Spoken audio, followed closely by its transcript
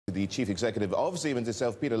The chief executive of Siemens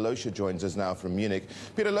itself, Peter Loescher, joins us now from Munich.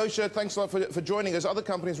 Peter Loescher, thanks a lot for joining us. Other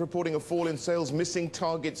companies reporting a fall in sales, missing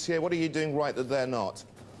targets here. What are you doing right that they're not?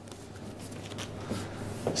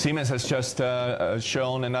 Siemens has just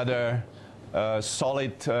shown another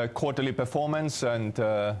solid quarterly performance, and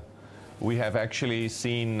we have actually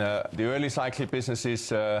seen the early cycle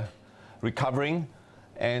businesses recovering,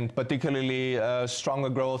 and particularly stronger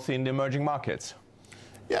growth in the emerging markets.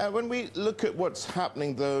 Yeah, when we look at what's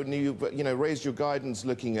happening, though, you've raised your guidance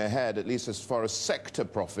looking ahead, at least as far as sector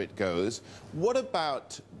profit goes. What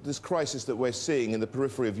about this crisis that we're seeing in the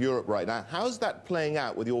periphery of Europe right now? How's that playing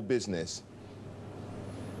out with your business?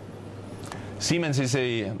 Siemens is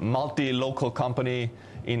a multi-local company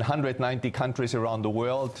in 190 countries around the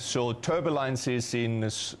world, so turbulences in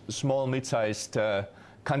small, mid-sized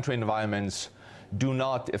country environments do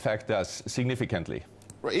not affect us significantly.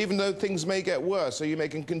 Right, even though things may get worse, are you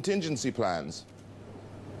making contingency plans?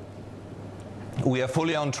 We are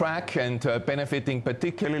fully on track and benefiting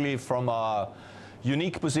particularly from our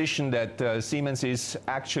unique position that Siemens is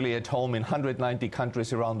actually at home in 190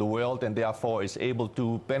 countries around the world, and therefore is able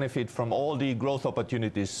to benefit from all the growth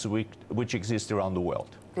opportunities which exist around the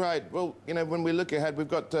world. Right. Well, when we look ahead, we've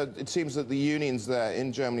got, it seems that the unions there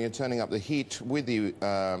in Germany are turning up the heat with you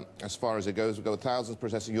as far as it goes. We've got thousands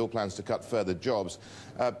protesting your plans to cut further jobs.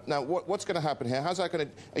 Now, what's going to happen here? How's that going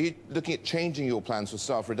to, are you looking at changing your plans for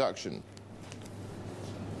staff reduction?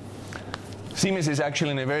 Siemens is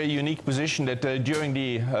actually in a very unique position that during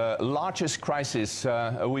the largest crisis,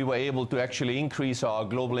 we were able to actually increase our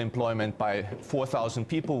global employment by 4,000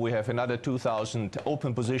 people. We have another 2,000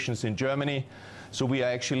 open positions in Germany. So we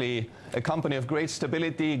are actually a company of great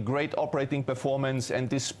stability, great operating performance, and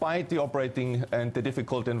despite the operating and the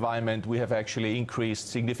difficult environment, we have actually increased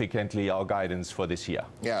significantly our guidance for this year.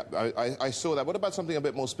 Yeah, I saw that. What about something a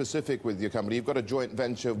bit more specific with your company? You've got a joint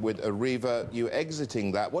venture with Arriva. You're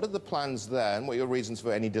exiting that. What are the plans there, and what are your reasons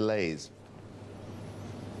for any delays?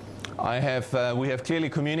 We have clearly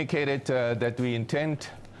communicated that we intend.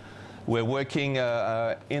 We're working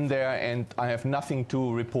in there, and I have nothing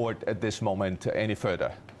to report at this moment any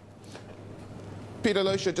further. Peter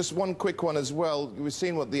Loescher, just one quick one as well. We've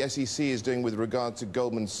seen what the SEC is doing with regard to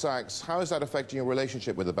Goldman Sachs. How is that affecting your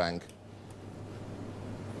relationship with the bank?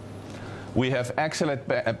 We have excellent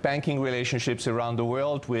banking relationships around the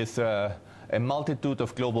world with a multitude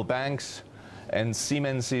of global banks, and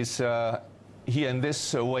Siemens is here in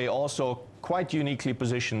this way also quite uniquely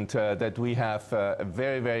positioned that we have a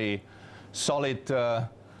very, very solid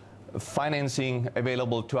financing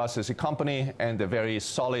available to us as a company and a very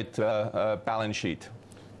solid balance sheet.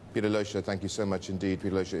 Peter Loescher, thank you so much indeed.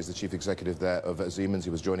 Peter Loescher is the chief executive there of Siemens. He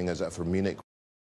was joining us from Munich.